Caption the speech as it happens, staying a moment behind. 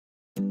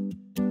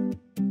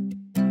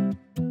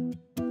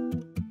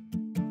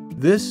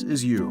This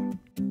is you.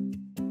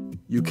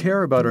 You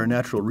care about our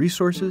natural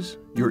resources,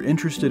 you're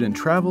interested in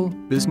travel,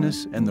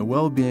 business, and the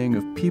well-being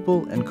of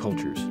people and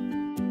cultures.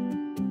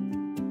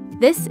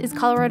 This is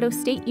Colorado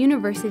State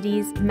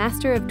University's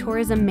Master of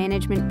Tourism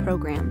Management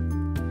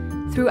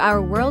program. Through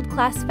our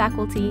world-class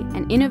faculty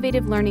and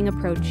innovative learning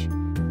approach,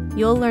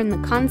 you'll learn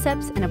the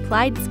concepts and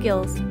applied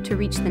skills to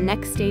reach the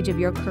next stage of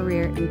your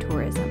career in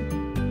tourism.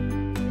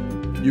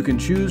 You can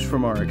choose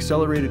from our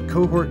accelerated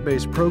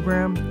cohort-based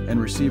program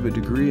and receive a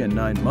degree in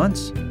 9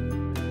 months,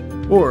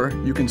 or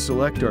you can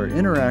select our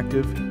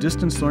interactive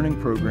distance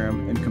learning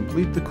program and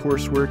complete the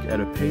coursework at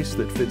a pace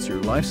that fits your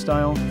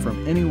lifestyle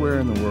from anywhere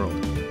in the world.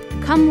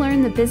 Come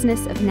learn the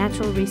business of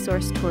natural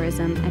resource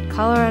tourism at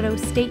Colorado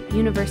State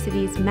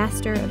University's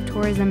Master of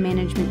Tourism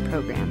Management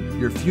program.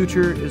 Your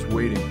future is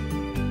waiting.